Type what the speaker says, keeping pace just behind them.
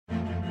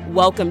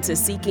Welcome to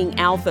Seeking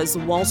Alpha's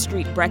Wall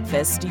Street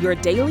Breakfast, your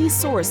daily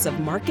source of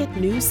market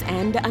news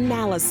and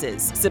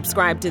analysis.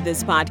 Subscribe to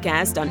this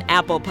podcast on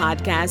Apple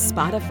Podcasts,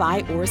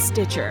 Spotify, or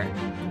Stitcher.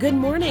 Good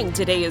morning.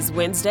 Today is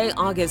Wednesday,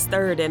 August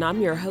 3rd, and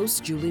I'm your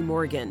host, Julie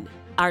Morgan.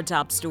 Our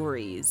top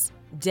stories: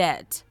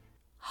 debt,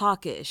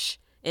 hawkish,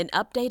 an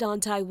update on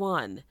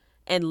Taiwan,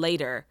 and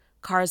later,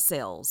 car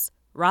sales,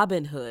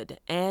 Robinhood,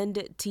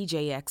 and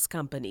TJX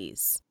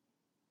companies.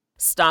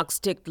 Stocks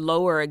ticked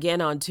lower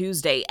again on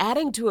Tuesday,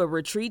 adding to a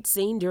retreat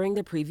seen during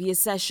the previous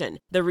session.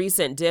 The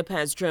recent dip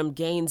has trimmed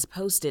gains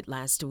posted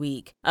last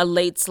week. A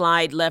late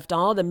slide left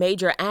all the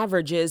major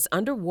averages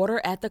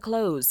underwater at the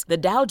close. The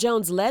Dow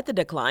Jones led the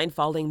decline,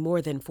 falling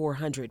more than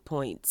 400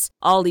 points.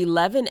 All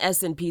 11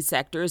 S&P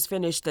sectors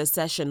finished the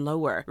session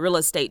lower. Real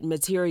estate,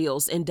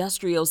 materials,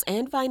 industrials,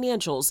 and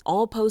financials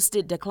all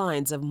posted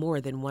declines of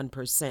more than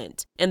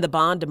 1%. In the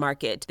bond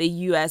market, the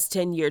U.S.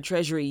 10-year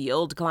Treasury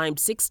yield climbed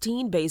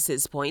 16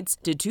 basis points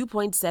to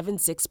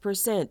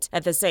 2.76%.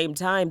 At the same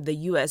time, the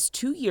U.S.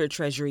 2-year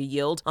Treasury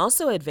yield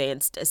also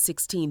advanced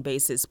 16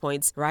 basis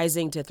points,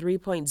 rising to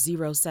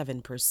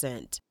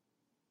 3.07%.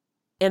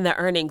 In the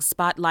earnings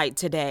spotlight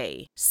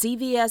today,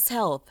 CVS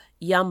Health,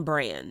 Yum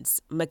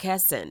Brands,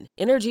 McKesson,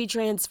 Energy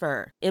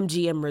Transfer,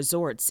 MGM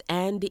Resorts,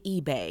 and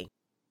eBay.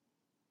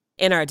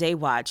 In our Day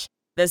Watch,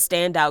 the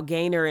standout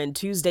gainer in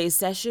Tuesday's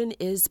session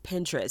is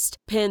Pinterest.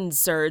 Pin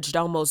surged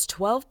almost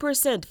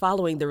 12%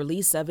 following the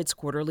release of its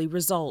quarterly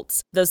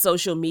results. The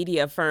social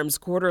media firm's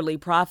quarterly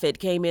profit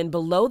came in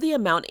below the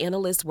amount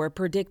analysts were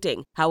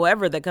predicting.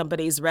 However, the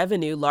company's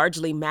revenue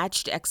largely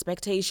matched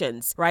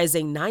expectations,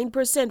 rising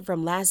 9%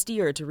 from last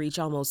year to reach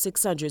almost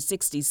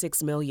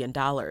 $666 million.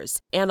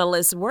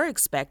 Analysts were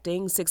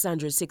expecting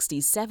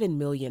 $667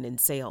 million in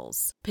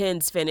sales.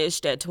 Pin's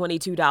finished at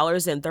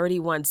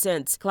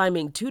 $22.31,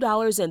 climbing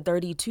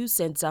 $2.32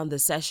 on the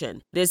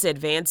session. This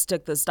advance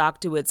took the stock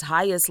to its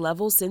highest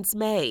level since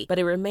May, but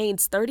it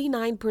remains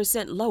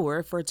 39%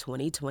 lower for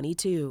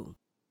 2022.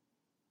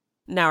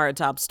 Now our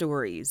top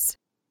stories.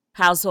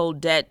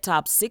 Household debt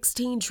topped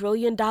 $16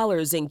 trillion in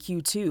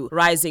Q2,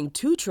 rising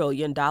 $2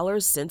 trillion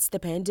since the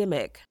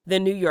pandemic. The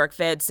New York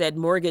Fed said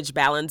mortgage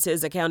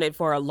balances accounted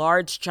for a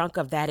large chunk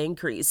of that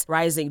increase,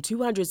 rising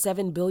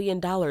 $207 billion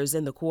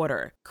in the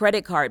quarter.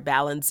 Credit card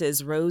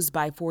balances rose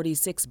by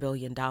 $46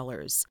 billion.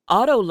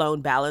 Auto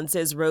loan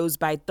balances rose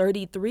by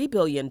 $33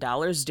 billion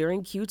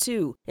during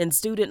Q2, and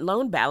student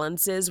loan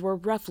balances were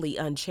roughly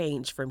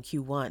unchanged from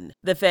Q1.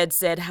 The Fed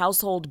said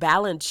household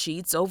balance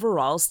sheets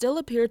overall still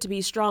appear to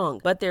be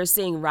strong, but they're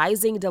seeing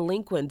rising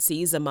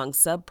delinquencies among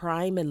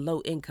subprime and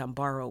low-income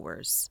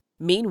borrowers.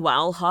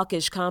 Meanwhile,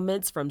 hawkish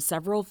comments from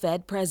several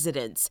Fed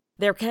presidents.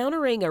 They're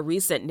countering a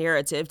recent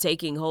narrative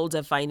taking hold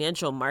of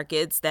financial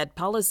markets that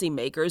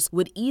policymakers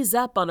would ease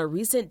up on a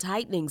recent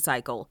tightening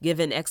cycle,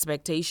 given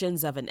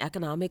expectations of an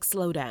economic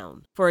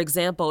slowdown. For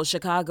example,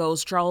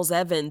 Chicago's Charles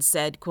Evans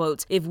said,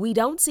 quote, "If we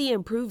don't see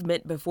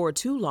improvement before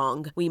too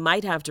long, we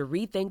might have to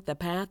rethink the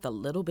path a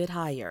little bit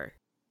higher."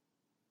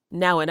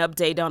 Now an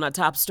update on a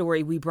top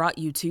story we brought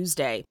you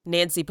Tuesday.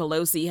 Nancy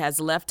Pelosi has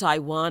left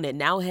Taiwan and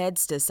now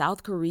heads to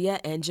South Korea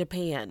and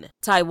Japan.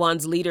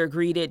 Taiwan's leader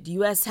greeted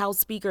U.S. House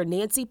Speaker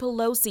Nancy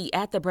Pelosi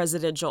at the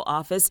presidential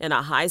office in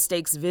a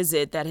high-stakes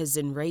visit that has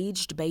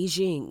enraged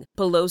Beijing.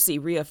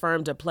 Pelosi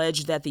reaffirmed a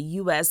pledge that the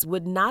U.S.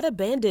 would not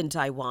abandon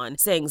Taiwan,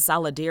 saying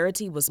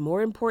solidarity was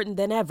more important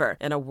than ever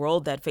in a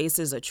world that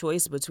faces a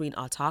choice between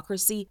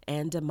autocracy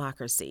and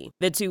democracy.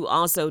 The two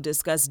also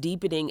discussed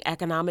deepening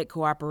economic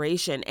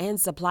cooperation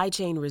and supply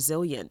chain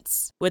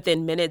resilience.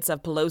 Within minutes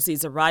of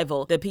Pelosi's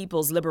arrival, the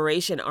People's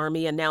Liberation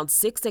Army announced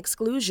 6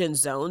 exclusion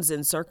zones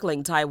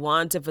encircling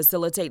Taiwan to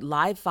facilitate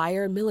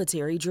live-fire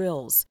military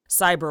drills.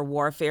 Cyber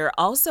warfare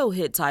also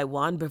hit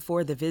Taiwan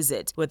before the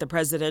visit, with the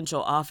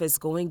presidential office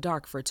going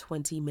dark for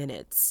 20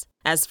 minutes.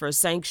 As for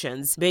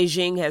sanctions,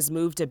 Beijing has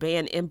moved to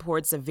ban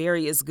imports of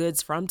various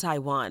goods from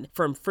Taiwan,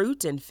 from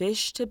fruit and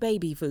fish to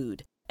baby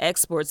food.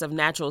 Exports of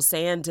natural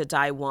sand to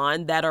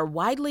Taiwan that are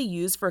widely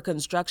used for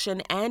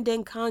construction and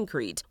in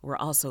concrete were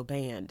also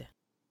banned.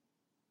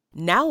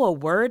 Now a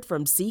word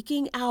from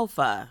Seeking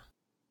Alpha.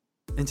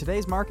 In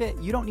today's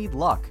market, you don't need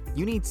luck.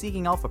 You need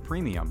Seeking Alpha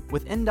Premium.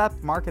 With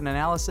in-depth market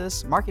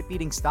analysis,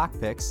 market-beating stock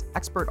picks,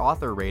 expert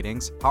author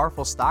ratings,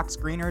 powerful stock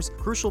screeners,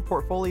 crucial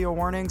portfolio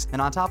warnings,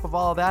 and on top of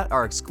all of that,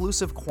 our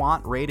exclusive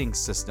quant ratings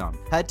system.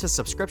 Head to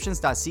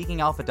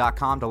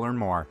subscriptions.seekingalpha.com to learn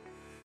more.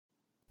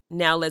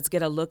 Now let's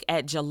get a look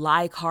at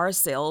July car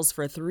sales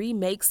for 3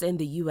 makes in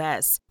the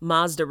U.S.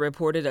 Mazda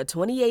reported a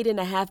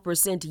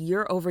 28.5%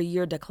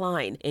 year-over-year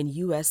decline in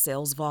U.S.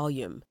 sales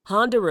volume.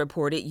 Honda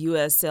reported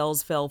U.S.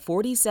 sales fell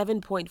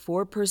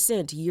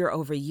 47.4%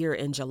 year-over-year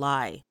in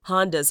July.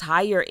 Honda's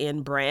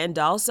higher-end brand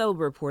also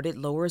reported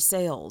lower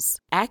sales.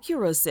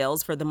 Acura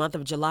sales for the month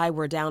of July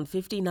were down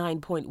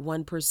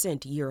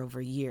 59.1%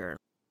 year-over-year.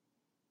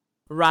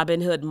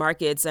 Robinhood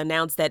Markets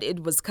announced that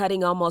it was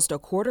cutting almost a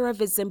quarter of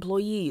its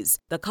employees.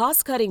 The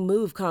cost-cutting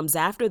move comes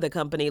after the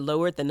company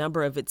lowered the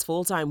number of its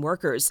full-time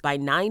workers by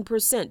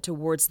 9%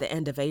 towards the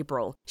end of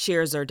April.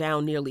 Shares are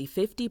down nearly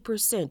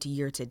 50%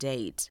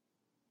 year-to-date.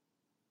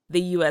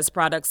 The U.S.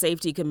 Product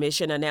Safety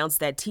Commission announced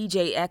that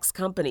TJX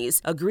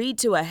Companies agreed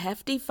to a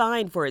hefty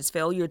fine for its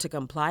failure to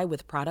comply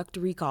with product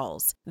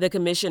recalls. The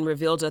commission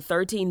revealed a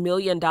 $13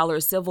 million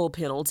civil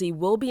penalty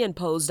will be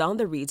imposed on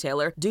the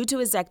retailer due to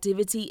its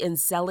activity in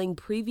selling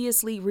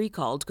previously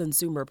recalled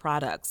consumer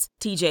products.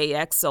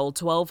 TJX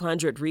sold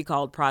 1,200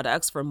 recalled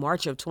products from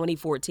March of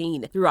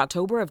 2014 through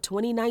October of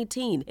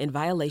 2019 in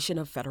violation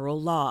of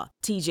federal law.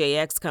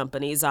 TJX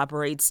Companies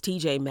operates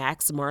TJ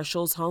Maxx,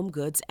 Marshalls, Home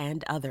Goods,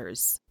 and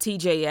others.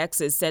 TJX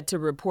is set to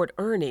report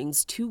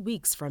earnings 2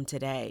 weeks from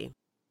today.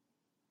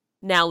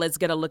 Now let's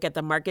get a look at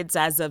the markets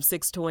as of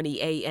 6:20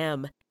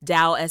 a.m.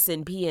 Dow,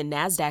 S&P, and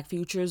NASDAQ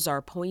futures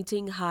are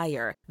pointing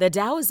higher. The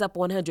Dow is up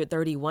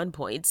 131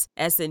 points.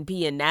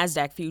 S&P and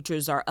NASDAQ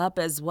futures are up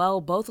as well,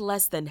 both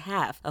less than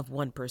half of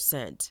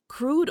 1%.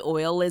 Crude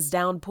oil is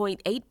down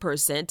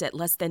 0.8% at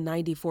less than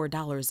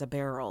 $94 a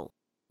barrel.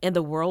 In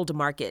the world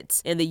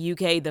markets, in the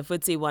UK, the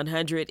FTSE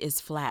 100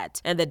 is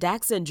flat, and the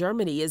DAX in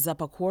Germany is up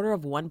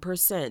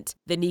 0.25%.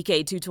 The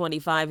Nikkei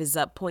 225 is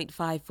up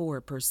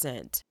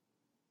 0.54%.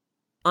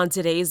 On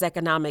today's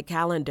economic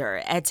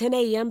calendar, at 10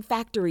 a.m.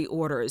 factory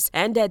orders,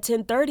 and at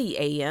 10:30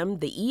 a.m.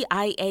 the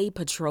EIA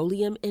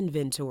petroleum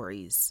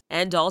inventories.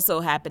 And also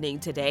happening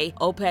today,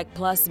 OPEC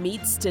Plus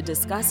meets to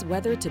discuss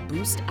whether to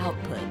boost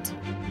output.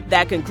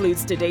 That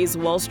concludes today's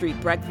Wall Street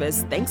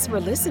Breakfast. Thanks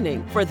for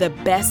listening. For the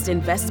best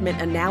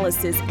investment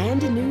analysis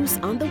and news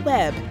on the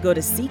web, go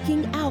to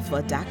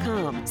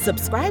seekingalpha.com.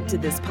 Subscribe to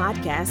this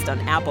podcast on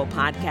Apple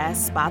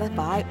Podcasts,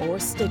 Spotify, or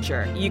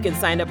Stitcher. You can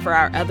sign up for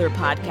our other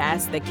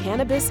podcasts, the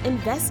Cannabis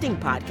Investing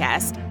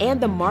Podcast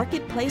and the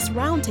Marketplace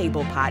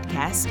Roundtable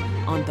Podcast,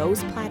 on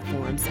those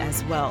platforms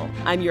as well.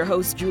 I'm your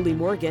host, Julie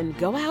Morgan.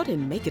 Go out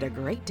and make it a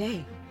great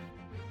day.